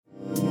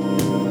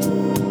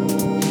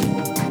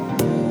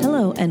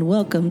and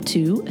welcome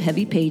to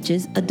Heavy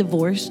Pages, a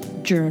divorce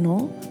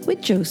journal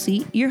with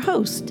Josie, your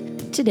host.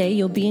 Today,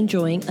 you'll be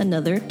enjoying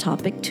another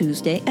Topic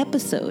Tuesday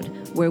episode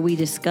where we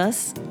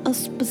discuss a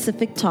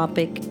specific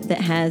topic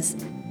that has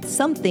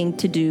something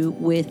to do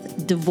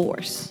with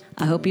divorce.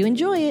 I hope you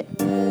enjoy it.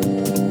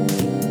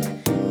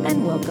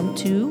 And welcome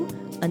to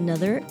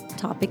another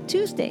Topic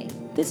Tuesday.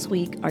 This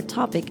week, our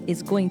topic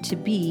is going to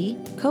be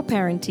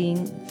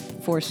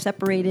co-parenting for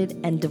separated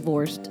and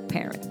divorced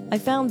parents. I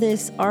found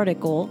this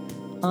article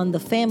on the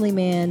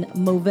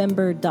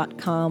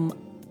FamilyManMovember.com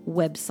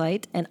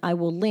website, and I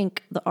will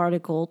link the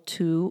article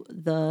to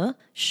the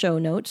show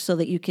notes so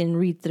that you can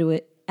read through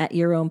it at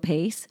your own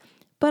pace.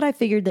 But I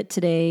figured that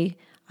today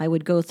I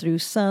would go through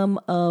some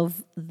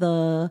of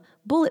the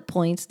bullet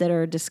points that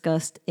are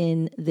discussed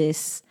in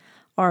this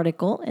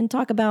article and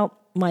talk about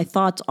my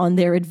thoughts on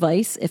their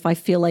advice, if I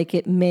feel like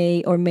it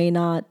may or may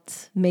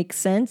not make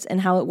sense,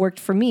 and how it worked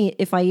for me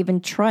if I even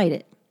tried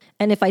it.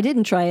 And if I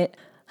didn't try it,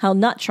 how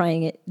not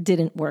trying it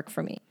didn't work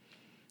for me.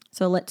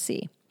 So let's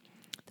see.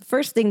 The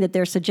first thing that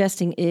they're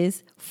suggesting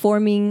is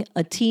forming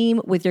a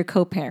team with your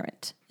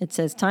co-parent. It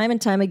says time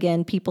and time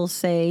again, people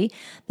say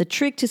the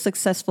trick to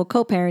successful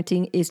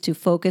co-parenting is to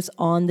focus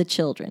on the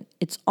children.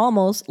 It's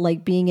almost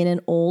like being in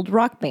an old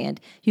rock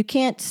band. You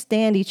can't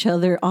stand each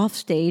other off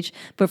stage,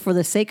 but for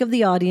the sake of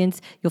the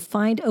audience, you'll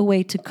find a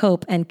way to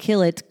cope and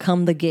kill it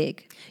come the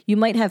gig. You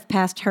might have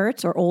past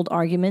hurts or old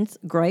arguments,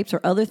 gripes,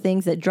 or other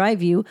things that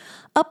drive you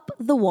up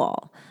the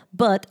wall.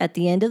 But at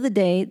the end of the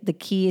day, the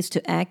key is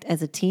to act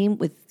as a team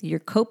with your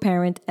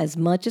co-parent as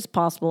much as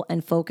possible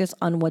and focus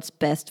on what's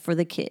best for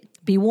the kid.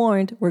 Be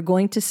warned, we're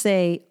going to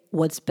say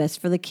what's best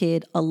for the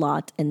kid a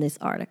lot in this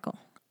article.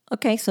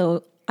 Okay,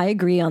 so I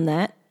agree on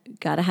that. You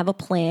got to have a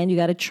plan. You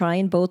got to try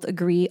and both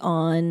agree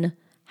on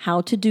how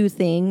to do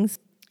things.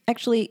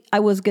 Actually, I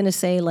was going to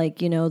say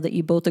that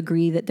you both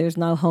agree that there's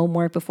no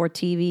homework before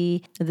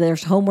TV,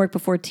 there's homework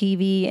before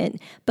TV.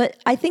 But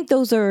I think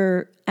those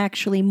are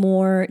actually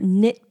more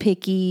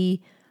nitpicky,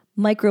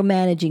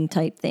 micromanaging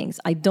type things.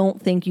 I don't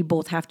think you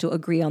both have to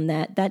agree on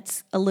that.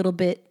 That's a little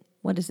bit,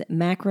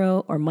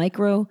 macro or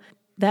micro?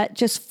 That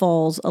just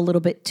falls a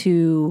little bit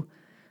too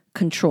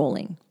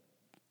controlling.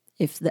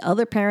 If the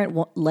other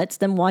parent lets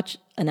them watch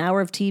an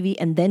hour of TV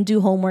and then do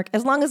homework,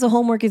 as long as the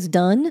homework is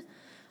done,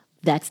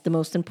 that's the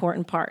most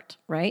important part,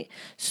 right?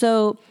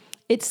 So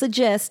it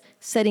suggests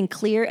setting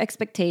clear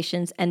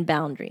expectations and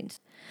boundaries.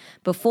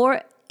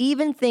 Before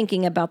even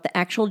thinking about the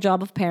actual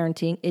job of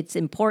parenting, it's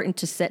important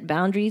to set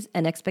boundaries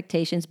and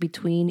expectations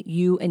between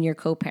you and your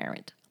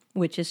co-parent,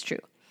 which is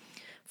true.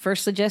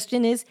 First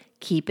suggestion is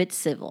keep it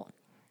civil,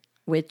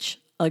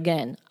 which,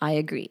 again, I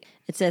agree.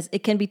 It says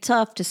it can be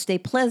tough to stay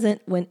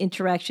pleasant when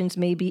interactions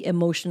may be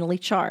emotionally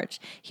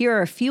charged. Here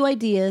are a few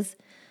ideas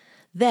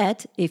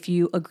that, if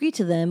you agree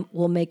to them,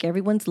 will make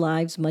everyone's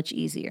lives much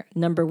easier.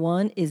 Number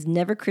one is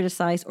never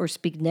criticize or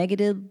speak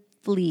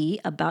negatively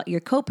about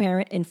your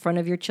co-parent in front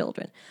of your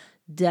children.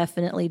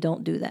 Definitely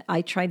don't do that.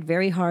 I tried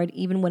very hard,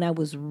 even when I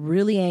was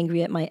really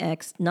angry at my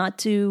ex, not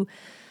to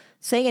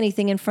say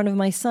anything in front of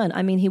my son.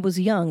 I mean, he was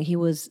young. He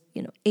was,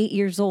 8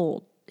 years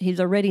old. He's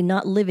already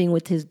not living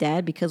with his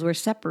dad because we're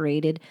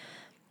separated.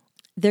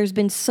 There's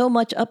been so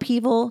much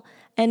upheaval,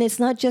 and it's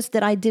not just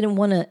that I didn't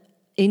want to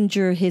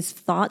injure his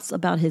thoughts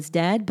about his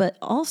dad, but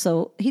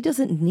also he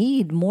doesn't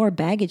need more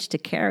baggage to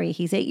carry.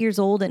 He's 8 years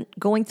old and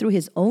going through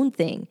his own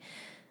thing.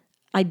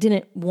 I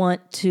didn't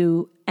want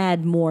to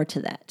add more to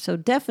that. So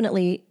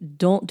definitely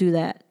don't do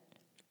that.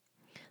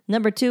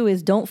 Number two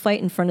is don't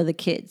fight in front of the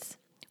kids.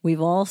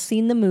 We've all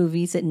seen the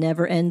movies. It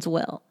never ends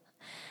well.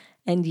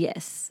 And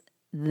yes,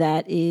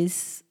 that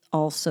is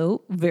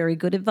also very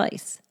good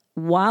advice.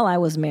 While I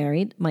was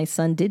married, my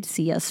son did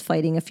see us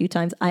fighting a few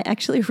times. I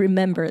actually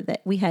remember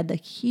that we had a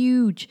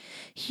huge,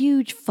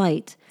 huge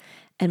fight,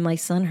 and my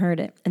son heard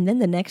it. And then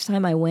the next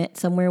time I went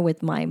somewhere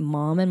with my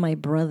mom and my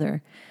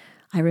brother,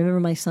 I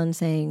remember my son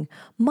saying,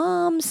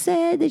 "Mom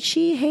said that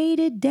she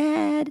hated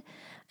Dad."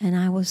 And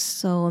I was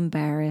so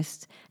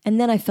embarrassed.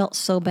 And then I felt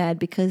so bad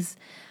because,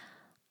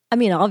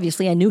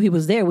 obviously I knew he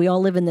was there. We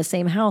all live in the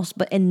same house.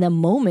 But in the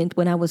moment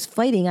when I was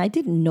fighting, I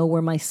didn't know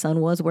where my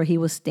son was, where he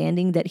was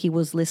standing, that he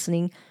was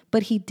listening.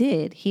 But he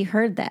did. He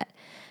heard that.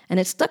 And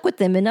it stuck with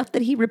him enough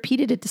that he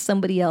repeated it to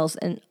somebody else.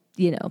 And,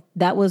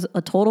 that was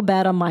a total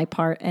bad on my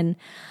part. And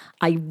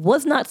I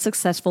was not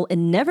successful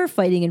in never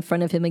fighting in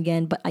front of him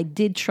again, but I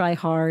did try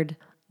hard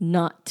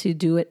not to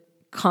do it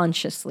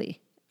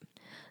consciously.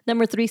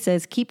 Number three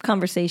says, keep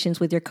conversations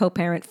with your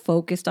co-parent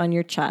focused on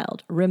your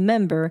child.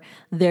 Remember,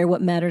 they're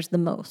what matters the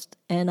most.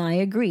 And I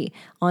agree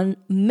on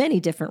many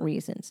different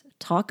reasons.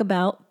 Talk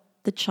about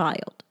the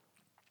child.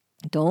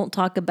 Don't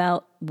talk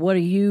about what are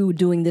you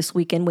doing this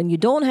weekend when you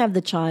don't have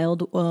the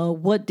child.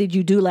 What did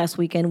you do last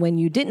weekend when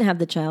you didn't have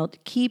the child?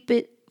 Keep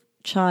it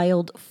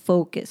child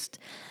focused,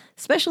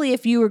 especially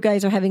if you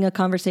guys are having a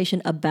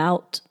conversation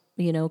about,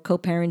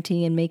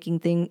 co-parenting and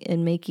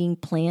making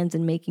plans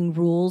and making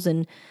rules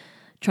and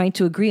trying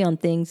to agree on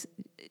things.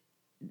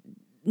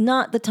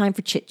 Not the time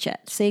for chit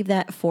chat. Save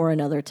that for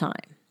another time.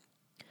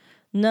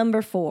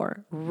 Number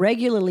 4,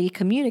 regularly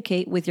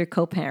communicate with your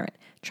co-parent.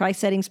 Try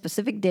setting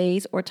specific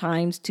days or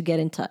times to get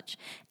in touch.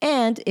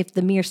 And if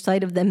the mere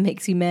sight of them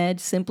makes you mad,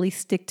 simply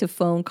stick to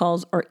phone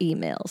calls or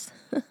emails.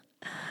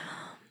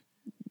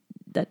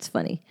 That's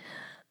funny.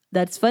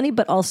 That's funny,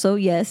 but also,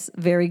 yes,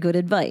 very good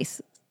advice.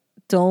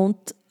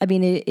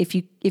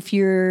 If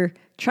you're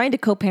trying to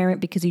co-parent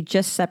because you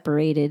just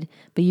separated,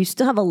 but you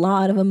still have a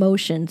lot of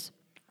emotions,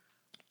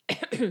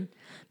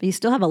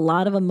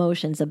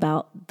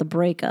 about the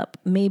breakup,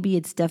 maybe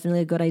it's definitely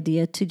a good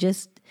idea to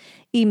just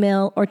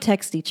email or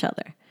text each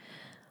other.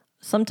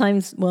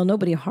 Sometimes,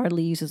 nobody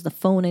hardly uses the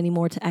phone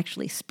anymore to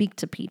actually speak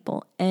to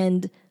people.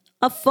 And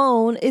a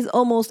phone is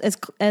almost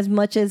as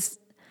much as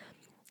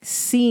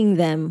seeing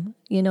them,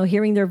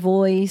 hearing their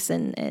voice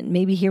and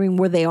maybe hearing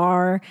where they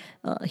are,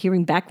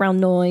 hearing background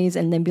noise,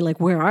 and then be like,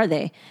 where are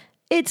they?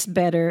 It's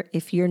better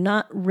if you're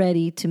not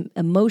ready to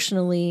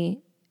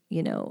emotionally,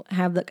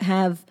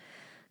 have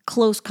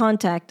close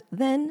contact,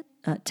 then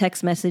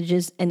text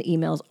messages and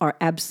emails are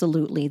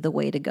absolutely the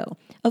way to go.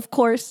 Of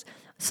course,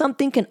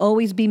 something can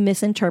always be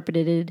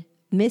misinterpreted.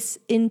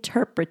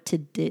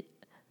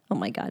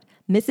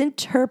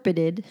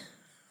 Misinterpreted.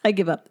 I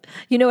give up.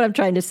 You know what I'm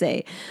trying to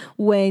say.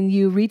 When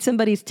you read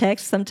somebody's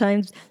text,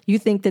 sometimes you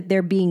think that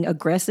they're being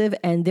aggressive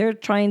and they're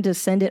trying to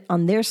send it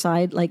on their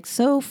side, like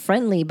so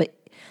friendly, but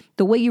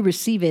the way you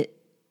receive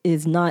it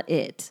is not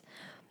it.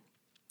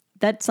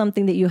 That's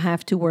something that you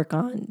have to work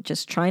on.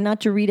 Just try not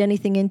to read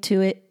anything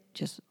into it.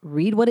 Just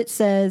read what it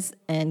says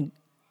and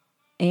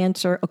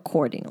answer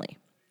accordingly.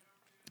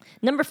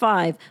 Number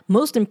 5,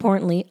 most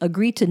importantly,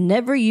 agree to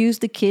never use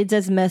the kids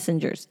as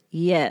messengers.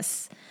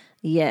 Yes,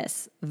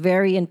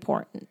 very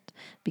important.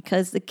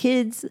 Because the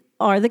kids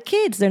are the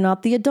kids. They're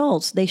not the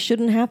adults. They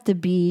shouldn't have to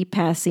be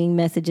passing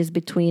messages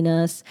between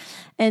us.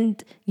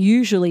 And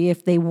usually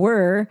if they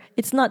were,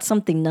 it's not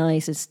something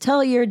nice. It's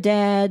tell your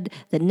dad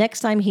that next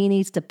time he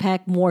needs to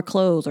pack more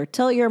clothes, or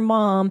tell your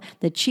mom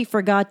that she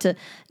forgot to,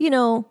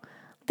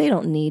 they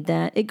don't need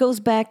that. It goes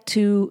back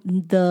to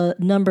the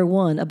number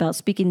 1 about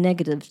speaking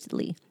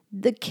negatively.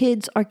 The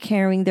kids are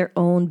carrying their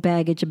own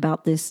baggage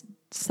about this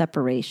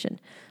separation.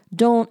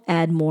 Don't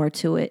add more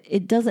to it.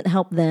 It doesn't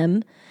help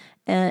them.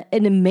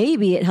 And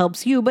maybe it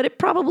helps you, but it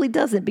probably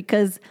doesn't,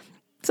 because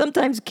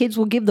sometimes kids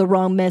will give the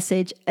wrong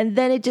message and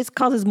then it just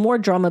causes more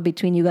drama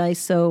between you guys.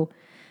 So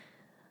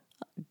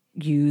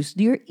use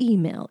your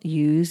email,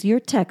 use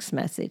your text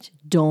message.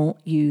 Don't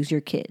use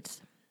your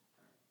kids.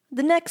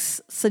 The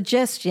next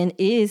suggestion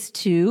is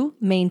to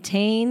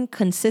maintain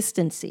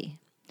consistency.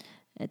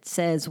 It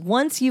says,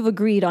 once you've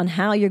agreed on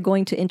how you're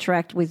going to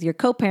interact with your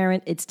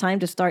co-parent, it's time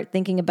to start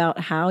thinking about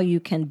how you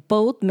can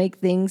both make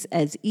things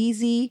as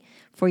easy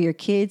for your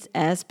kids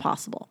as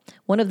possible.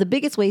 One of the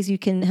biggest ways you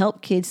can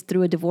help kids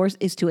through a divorce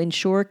is to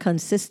ensure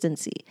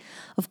consistency.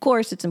 Of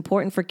course, it's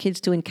important for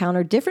kids to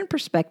encounter different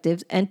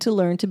perspectives and to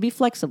learn to be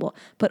flexible,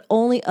 but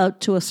only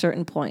up to a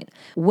certain point.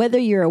 Whether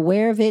you're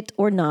aware of it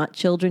or not,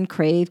 children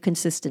crave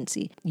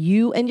consistency.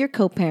 You and your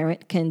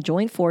co-parent can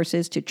join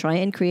forces to try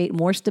and create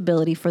more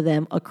stability for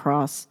them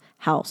across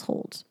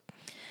households.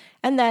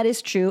 And that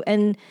is true.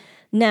 And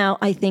now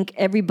I think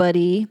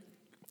everybody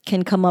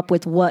can come up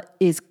with what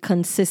is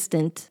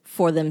consistent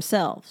for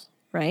themselves,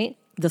 right?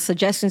 The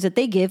suggestions that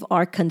they give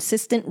are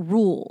consistent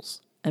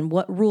rules. And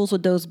what rules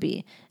would those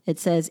be? It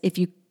says if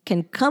you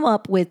can come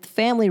up with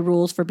family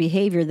rules for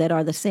behavior that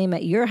are the same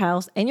at your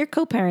house and your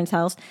co-parent's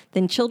house,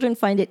 then children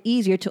find it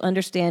easier to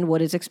understand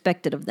what is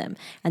expected of them.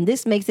 And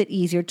this makes it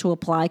easier to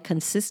apply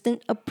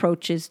consistent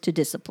approaches to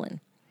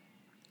discipline.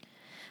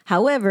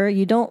 However,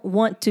 you don't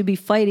want to be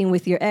fighting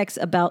with your ex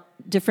about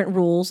different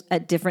rules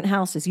at different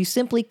houses. You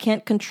simply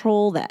can't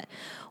control that.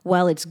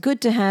 While it's good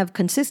to have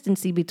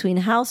consistency between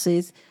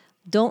houses,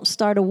 don't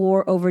start a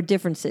war over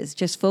differences.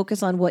 Just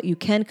focus on what you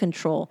can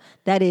control.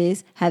 That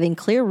is, having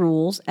clear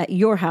rules at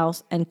your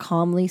house and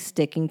calmly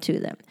sticking to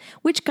them.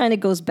 Which kind of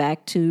goes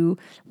back to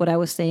what I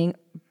was saying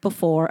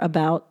before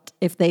about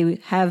if they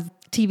have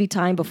TV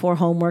time before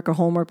homework or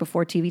homework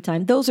before TV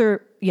time. Those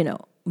are,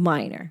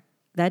 minor.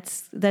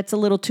 That's a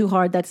little too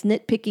hard. That's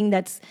nitpicking.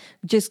 That's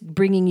just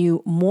bringing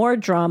you more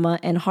drama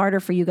and harder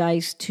for you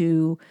guys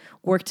to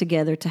work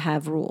together to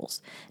have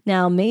rules.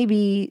 Now,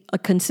 maybe a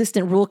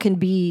consistent rule can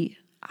be,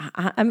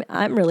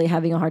 I'm really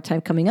having a hard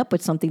time coming up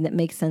with something that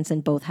makes sense in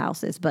both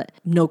houses, but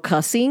no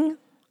cussing,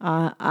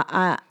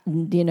 bad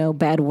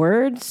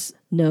words,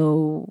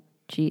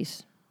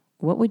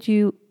 what would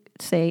you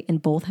say in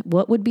both?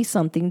 What would be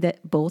something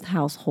that both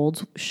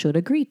households should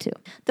agree to?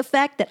 The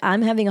fact that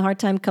I'm having a hard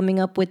time coming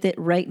up with it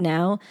right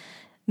now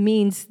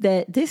means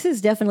that this is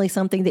definitely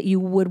something that you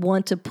would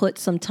want to put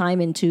some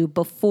time into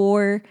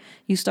before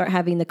you start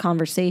having the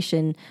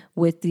conversation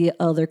with the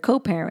other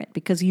co-parent,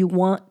 because you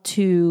want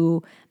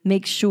to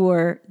make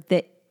sure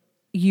that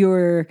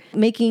you're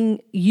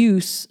making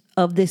use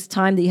of this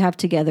time that you have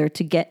together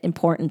to get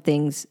important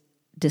things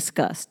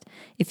discussed.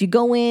 If you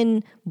go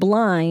in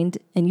blind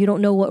and you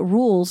don't know what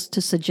rules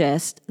to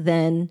suggest,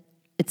 then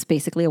it's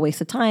basically a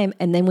waste of time.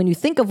 And then when you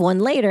think of one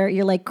later,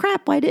 you're like,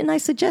 crap, why didn't I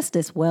suggest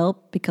this?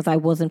 Well, because I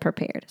wasn't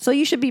prepared. So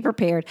you should be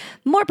prepared,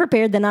 more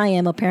prepared than I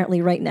am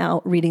apparently right now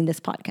doing this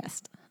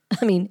podcast.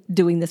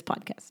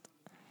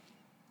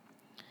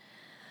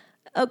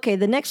 Okay,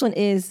 the next one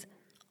is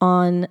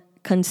on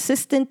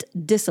consistent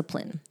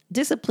discipline.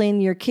 Disciplining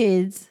your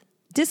kids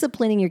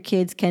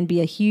can be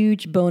a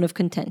huge bone of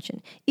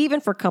contention, even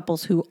for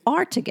couples who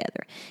are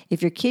together.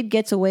 If your kid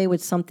gets away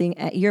with something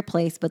at your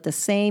place, but the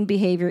same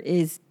behavior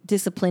is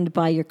disciplined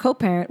by your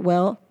co-parent,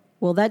 well,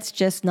 that's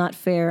just not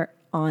fair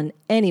on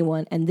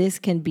anyone, and this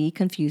can be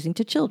confusing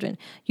to children.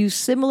 Use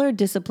similar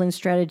discipline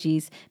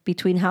strategies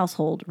between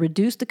households,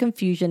 reduce the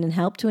confusion, and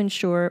help to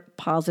ensure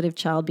positive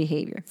child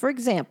behavior. For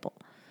example,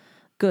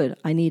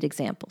 I need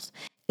examples.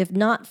 If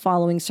not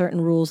following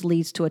certain rules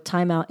leads to a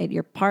timeout at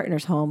your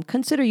partner's home,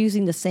 consider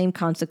using the same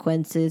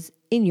consequences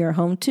in your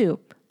home too.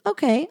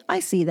 Okay, I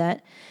see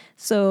that.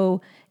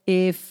 So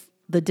if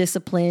the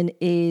discipline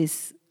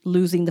is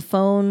losing the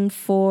phone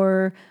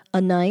for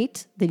a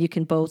night, then you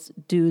can both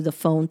do the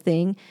phone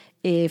thing.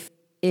 If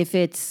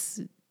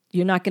it's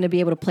you're not going to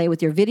be able to play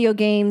with your video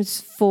games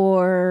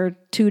for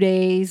 2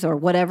 days or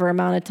whatever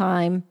amount of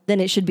time, then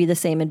it should be the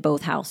same in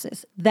both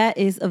houses. That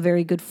is a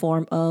very good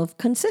form of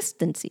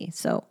consistency.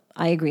 So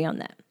I agree on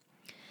that.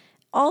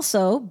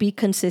 Also, be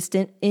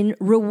consistent in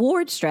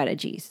reward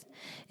strategies.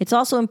 It's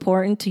also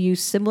important to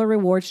use similar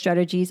reward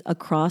strategies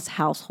across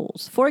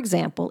households. For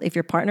example, if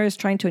your partner is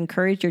trying to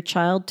encourage your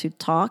child to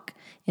talk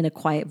in a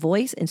quiet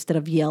voice instead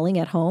of yelling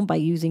at home by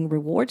using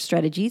reward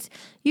strategies,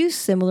 use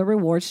similar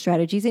reward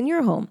strategies in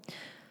your home.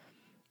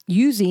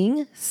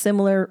 Using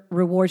similar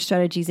reward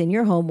strategies in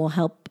your home will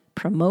help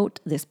promote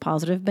this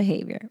positive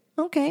behavior.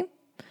 Okay,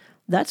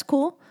 that's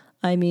cool.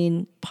 I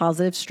mean,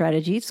 positive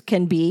strategies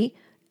can be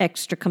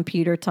extra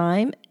computer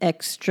time,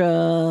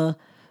 extra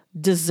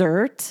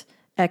dessert,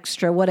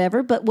 extra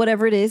whatever, but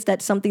whatever it is,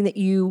 that's something that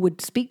you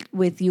would speak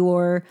with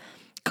your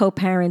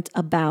co-parent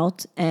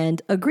about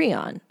and agree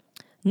on.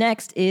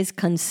 Next is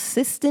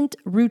consistent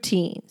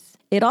routines.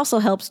 It also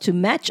helps to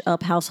match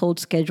up household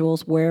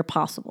schedules where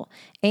possible.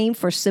 Aim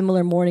for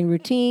similar morning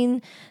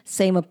routine,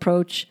 same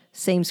approach,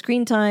 same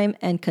screen time,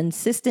 and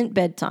consistent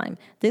bedtime.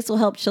 This will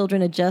help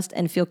children adjust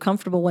and feel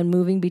comfortable when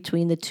moving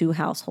between the two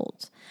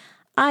households.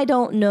 I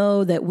don't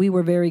know that we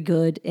were very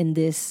good in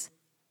this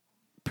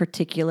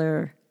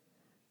particular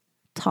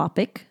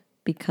topic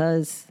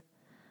because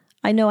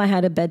I know I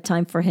had a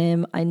bedtime for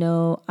him. I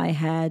know I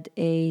had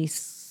a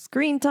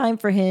screen time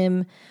for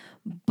him,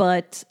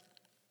 but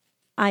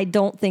I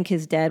don't think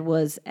his dad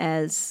was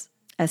as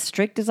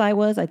strict as I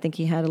was. I think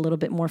he had a little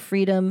bit more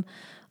freedom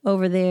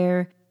over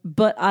there.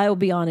 But I'll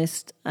be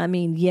honest, I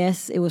mean,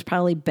 yes, it was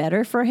probably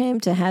better for him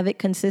to have it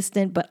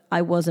consistent, but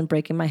I wasn't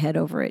breaking my head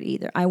over it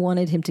either. I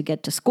wanted him to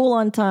get to school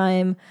on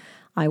time.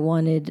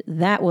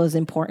 That was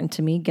important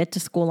to me, get to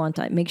school on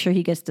time, make sure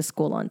he gets to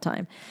school on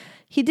time.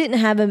 He didn't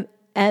have him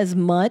as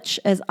much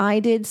as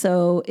I did.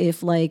 So if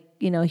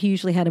he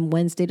usually had him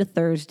Wednesday to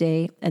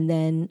Thursday, and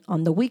then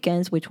on the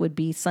weekends, which would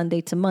be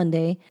Sunday to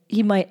Monday,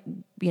 he might,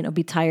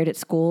 be tired at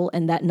school.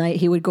 And that night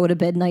he would go to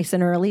bed nice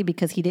and early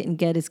because he didn't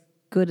get as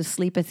good a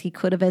sleep as he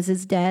could have as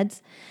his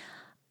dad's.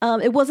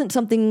 It wasn't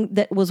something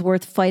that was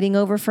worth fighting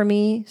over for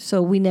me.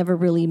 So we never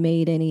really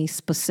made any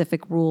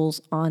specific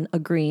rules on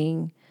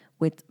agreeing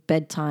with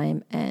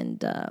bedtime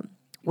and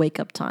wake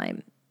up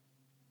time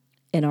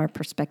in our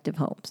prospective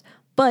homes.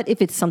 But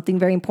if it's something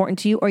very important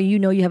to you, or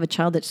you have a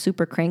child that's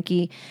super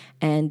cranky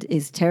and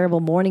is a terrible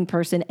morning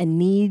person and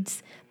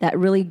needs that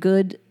really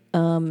good,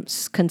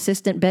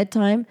 consistent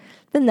bedtime,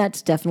 then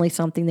that's definitely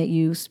something that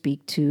you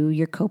speak to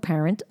your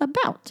co-parent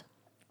about.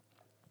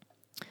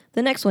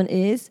 The next one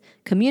is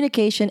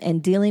communication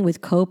and dealing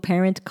with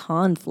co-parent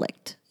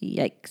conflict.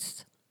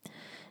 Yikes.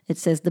 It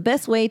says the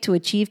best way to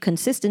achieve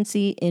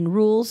consistency in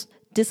rules,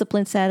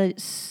 discipline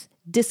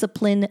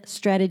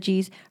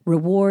strategies,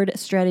 reward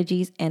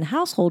strategies, and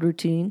household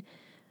routine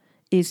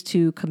is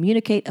to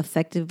communicate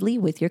effectively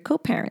with your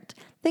co-parent.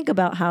 Think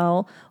about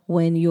how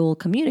when you'll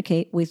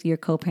communicate with your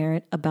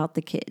co-parent about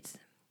the kids.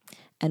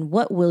 And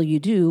what will you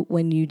do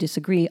when you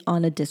disagree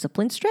on a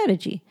discipline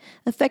strategy?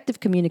 Effective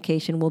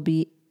communication will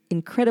be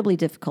incredibly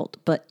difficult,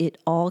 but it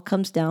all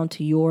comes down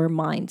to your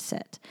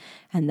mindset.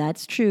 And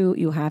that's true.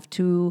 You have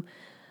to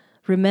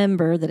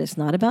remember that it's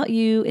not about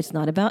you, it's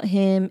not about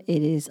him,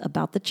 it is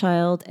about the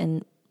child,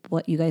 and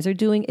what you guys are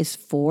doing is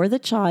for the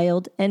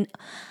child. And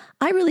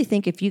I really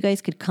think if you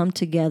guys could come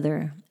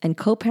together and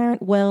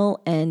co-parent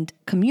well and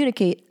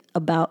communicate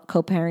about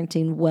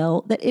co-parenting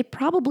well, that it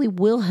probably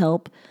will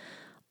help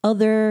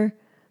other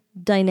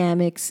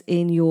dynamics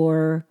in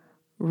your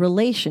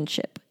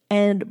relationship.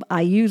 And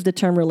I use the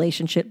term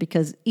relationship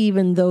because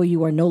even though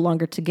you are no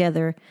longer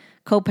together,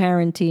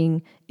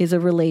 co-parenting is a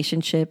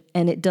relationship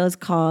and it does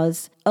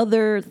cause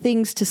other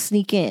things to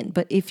sneak in.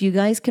 But if you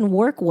guys can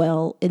work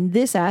well in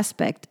this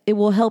aspect, it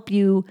will help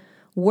you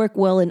work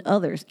well in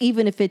others,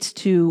 even if it's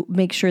to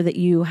make sure that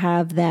you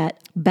have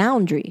that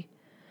boundary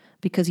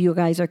because you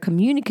guys are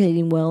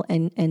communicating well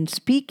and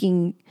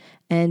speaking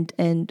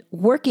and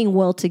working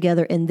well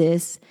together in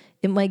this,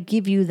 it might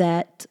give you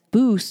that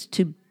boost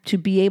to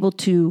be able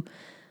to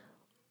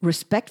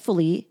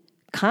respectfully,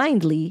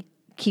 kindly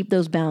keep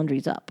those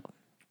boundaries up.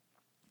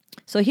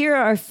 So here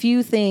are a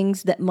few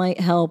things that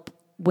might help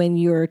when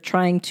you're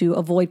trying to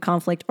avoid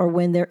conflict or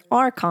when there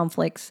are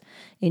conflicts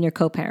in your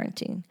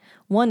co-parenting.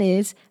 One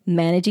is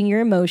managing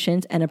your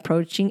emotions and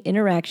approaching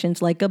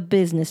interactions like a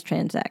business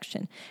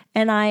transaction.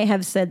 And I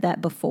have said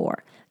that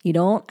before. You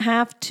don't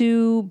have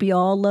to be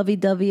all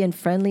lovey-dovey and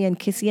friendly and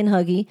kissy and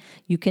huggy.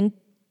 You can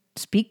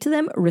speak to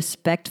them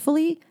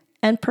respectfully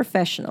and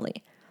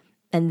professionally,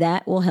 and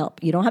that will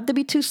help. You don't have to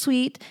be too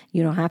sweet.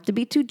 You don't have to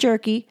be too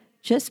jerky.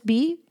 Just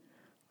be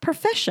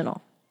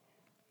professional.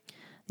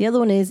 The other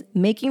one is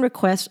making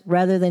requests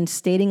rather than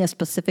stating a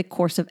specific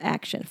course of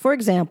action. For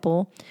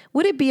example,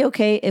 would it be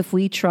okay if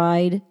we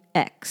tried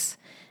X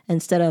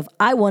instead of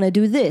I want to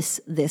do this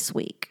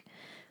week?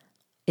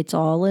 It's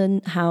all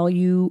in how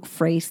you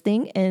phrase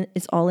things, and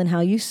it's all in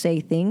how you say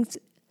things.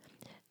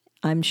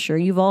 I'm sure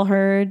you've all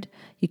heard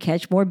you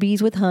catch more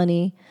bees with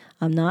honey.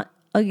 I'm not,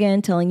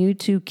 again, telling you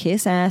to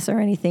kiss ass or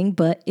anything,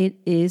 but it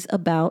is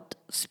about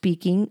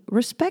speaking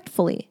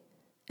respectfully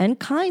and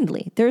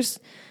kindly. There's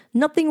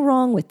nothing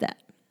wrong with that.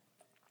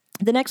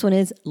 The next one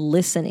is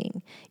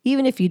listening.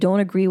 Even if you don't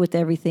agree with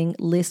everything,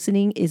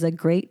 listening is a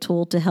great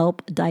tool to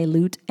help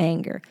dilute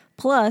anger.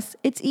 Plus,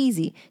 it's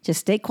easy. Just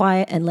stay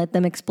quiet and let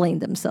them explain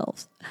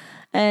themselves.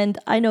 And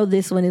I know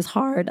this one is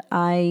hard.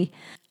 I'm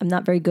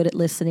not very good at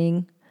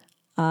listening.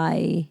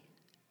 I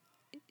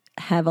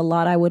have a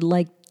lot I would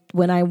like.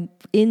 When I'm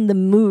in the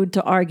mood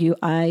to argue,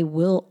 I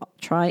will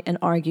try and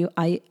argue.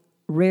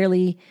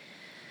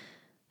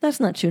 That's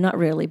not true, not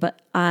rarely,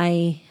 but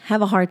I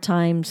have a hard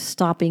time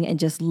stopping and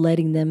just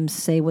letting them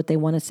say what they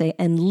want to say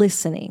and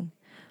listening.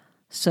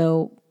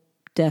 So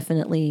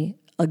definitely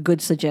a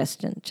good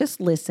suggestion.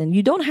 Just listen.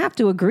 You don't have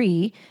to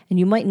agree, and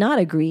you might not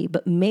agree,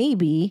 but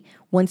maybe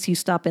once you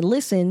stop and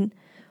listen,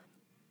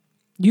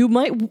 you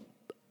might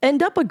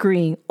end up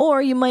agreeing,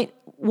 or you might,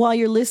 while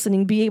you're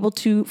listening, be able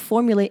to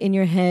formulate in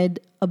your head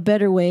a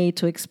better way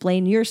to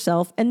explain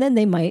yourself, and then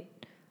they might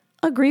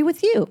agree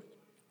with you.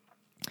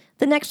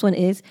 The next one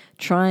is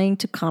trying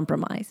to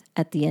compromise.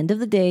 At the end of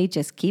the day,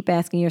 just keep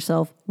asking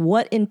yourself,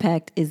 what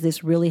impact is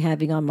this really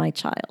having on my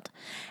child?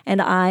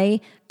 And I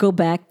go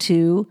back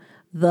to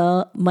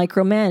the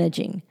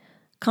micromanaging.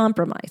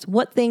 Compromise.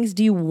 What things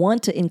do you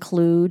want to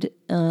include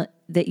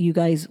that you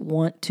guys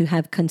want to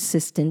have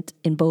consistent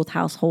in both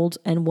households,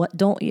 and what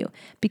don't you?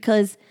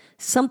 Because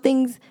some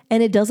things,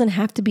 and it doesn't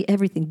have to be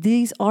everything.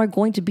 These are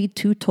going to be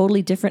two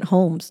totally different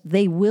homes.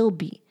 They will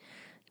be.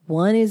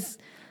 One is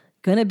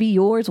going to be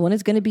yours. One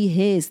is going to be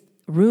his.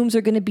 Rooms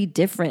are going to be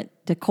different.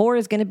 Decor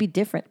is going to be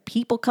different.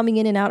 People coming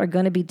in and out are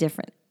going to be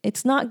different.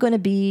 It's not going to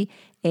be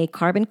a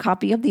carbon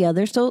copy of the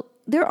other. So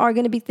there are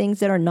going to be things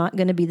that are not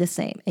going to be the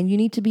same. And you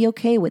need to be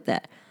okay with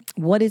that.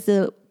 What is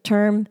the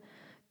term?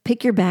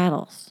 Pick your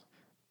battles.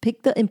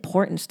 Pick the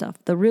important stuff,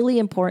 the really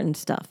important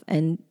stuff,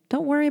 and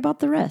don't worry about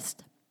the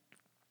rest.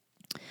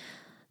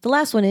 The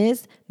last one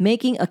is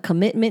making a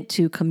commitment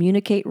to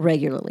communicate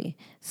regularly,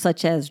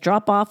 such as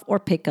drop-off or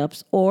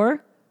pickups,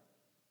 or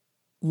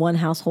one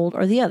household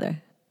or the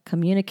other.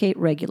 Communicate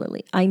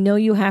regularly. I know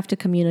you have to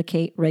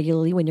communicate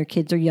regularly when your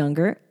kids are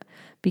younger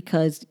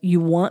because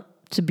you want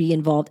to be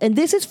involved. And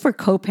this is for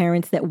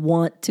co-parents that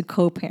want to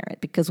co-parent,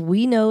 because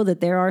we know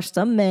that there are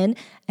some men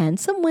and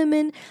some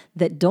women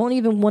that don't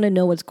even want to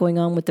know what's going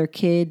on with their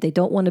kid. They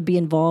don't want to be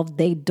involved.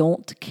 They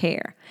don't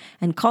care.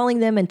 And calling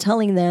them and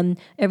telling them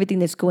everything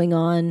that's going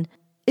on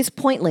is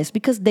pointless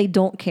because they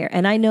don't care.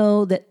 And I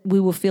know that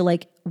we will feel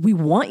like we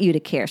want you to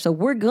care, so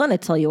we're going to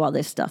tell you all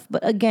this stuff.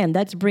 But again,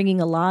 that's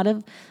bringing a lot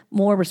of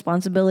more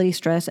responsibility,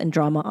 stress, and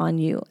drama on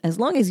you. As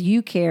long as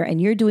you care and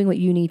you're doing what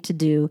you need to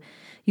do,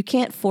 you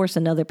can't force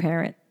another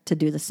parent to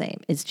do the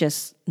same. It's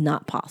just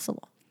not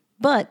possible.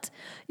 But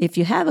if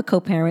you have a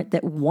co-parent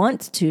that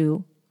wants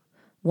to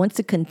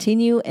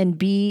continue and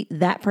be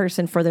that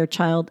person for their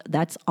child,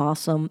 that's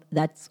awesome.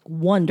 That's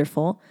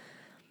wonderful.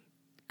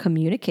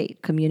 Communicate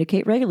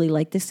regularly,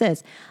 like this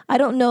says. I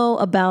don't know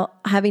about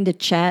having to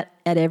chat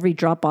at every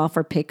drop off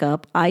or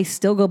pickup. I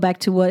still go back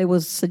to what it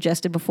was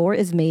suggested before,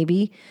 is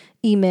maybe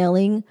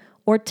emailing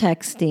or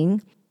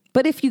texting.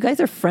 But if you guys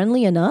are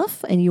friendly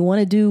enough and you want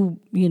to do,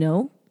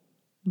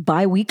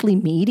 bi-weekly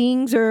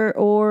meetings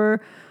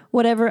or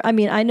whatever. I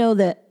mean, I know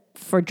that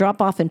for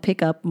drop off and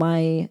pickup,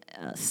 my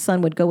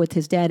son would go with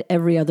his dad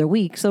every other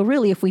week. So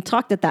really, if we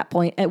talked at that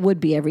point, it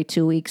would be every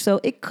 2 weeks. So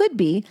it could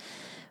be,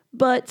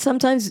 but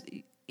sometimes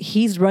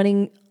he's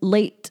running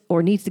late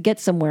or needs to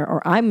get somewhere,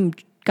 or I'm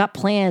got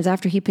plans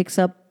after he picks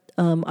up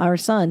our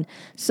son.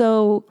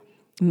 So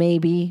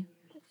maybe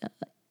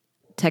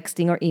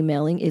texting or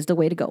emailing is the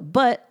way to go.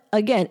 But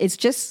again, it's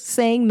just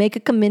saying make a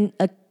commitment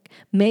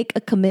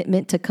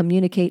to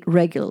communicate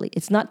regularly.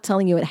 It's not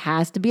telling you it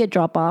has to be a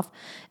drop-off.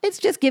 It's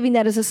just giving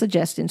that as a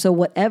suggestion. So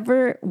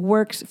whatever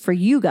works for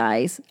you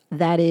guys,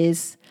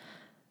 that's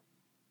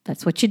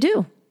what you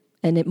do.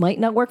 And it might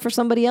not work for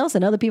somebody else,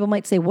 and other people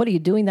might say, what are you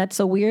doing? That's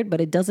so weird,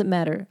 but it doesn't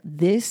matter.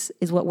 This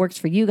is what works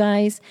for you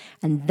guys,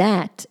 and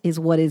that is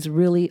what is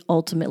really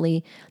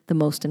ultimately the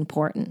most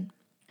important.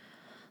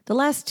 The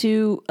last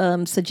two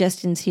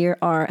suggestions here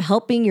are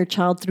helping your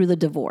child through the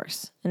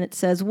divorce. And it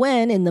says,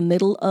 when in the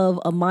middle of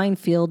a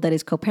minefield that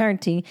is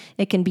co-parenting,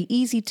 it can be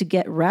easy to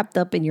get wrapped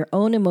up in your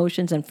own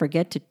emotions and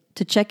forget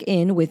to check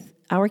in with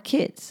our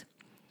kids.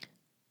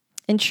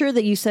 Ensure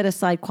that you set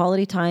aside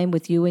quality time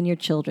with you and your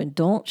children.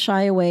 Don't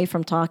shy away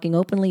from talking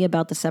openly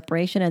about the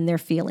separation and their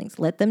feelings.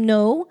 Let them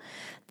know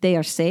they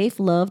are safe,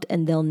 loved,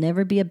 and they'll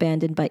never be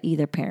abandoned by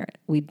either parent.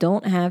 We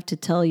don't have to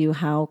tell you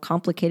how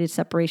complicated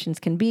separations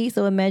can be,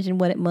 so imagine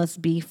what it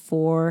must be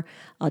for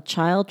a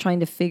child trying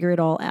to figure it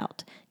all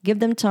out. Give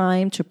them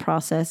time to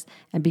process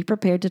and be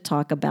prepared to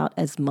talk about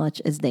as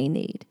much as they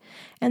need.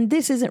 And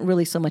this isn't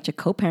really so much a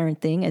co-parent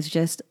thing as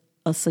just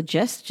a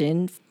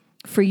suggestion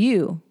for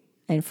you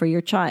and for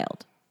your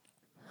child.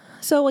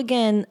 So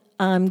again,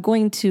 I'm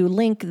going to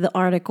link the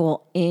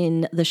article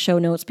in the show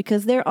notes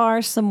because there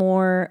are some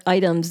more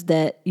items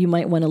that you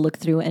might want to look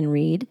through and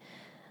read.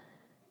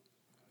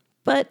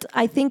 But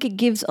I think it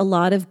gives a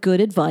lot of good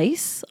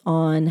advice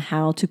on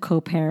how to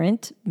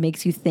co-parent,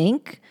 makes you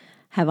think,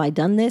 have I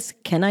done this?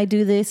 Can I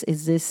do this?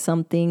 Is this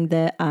something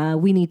that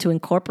we need to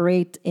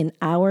incorporate in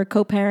our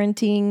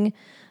co-parenting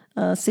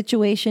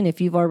situation if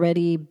you've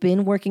already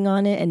been working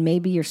on it and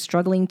maybe you're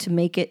struggling to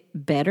make it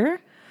better?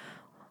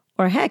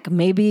 Or heck,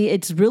 maybe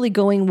it's really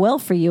going well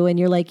for you and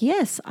you're like,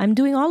 yes, I'm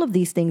doing all of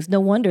these things. No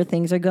wonder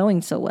things are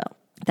going so well.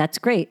 That's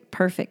great.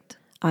 Perfect.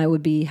 I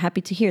would be happy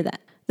to hear that.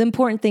 The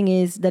important thing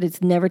is that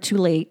it's never too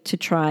late to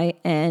try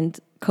and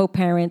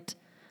co-parent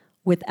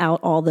without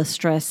all the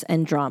stress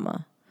and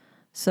drama.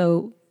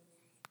 So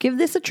give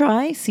this a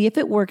try. See if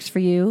it works for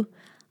you.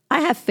 I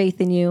have faith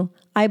in you.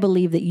 I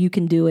believe that you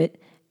can do it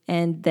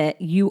and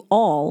that you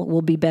all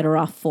will be better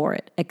off for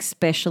it,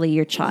 especially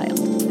your child.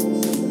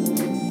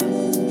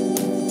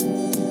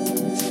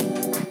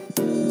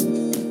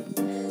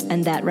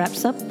 And that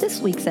wraps up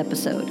this week's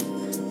episode.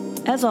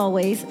 As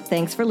always,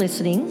 thanks for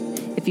listening.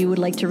 If you would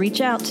like to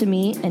reach out to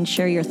me and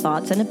share your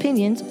thoughts and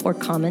opinions or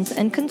comments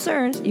and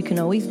concerns, you can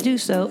always do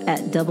so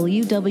at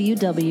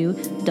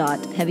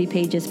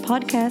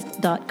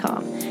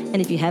www.heavypagespodcast.com.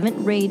 And if you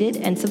haven't rated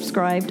and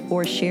subscribed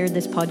or shared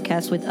this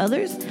podcast with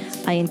others,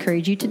 I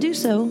encourage you to do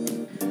so.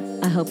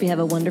 I hope you have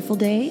a wonderful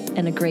day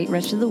and a great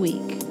rest of the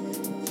week.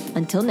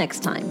 Until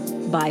next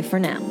time, bye for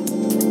now.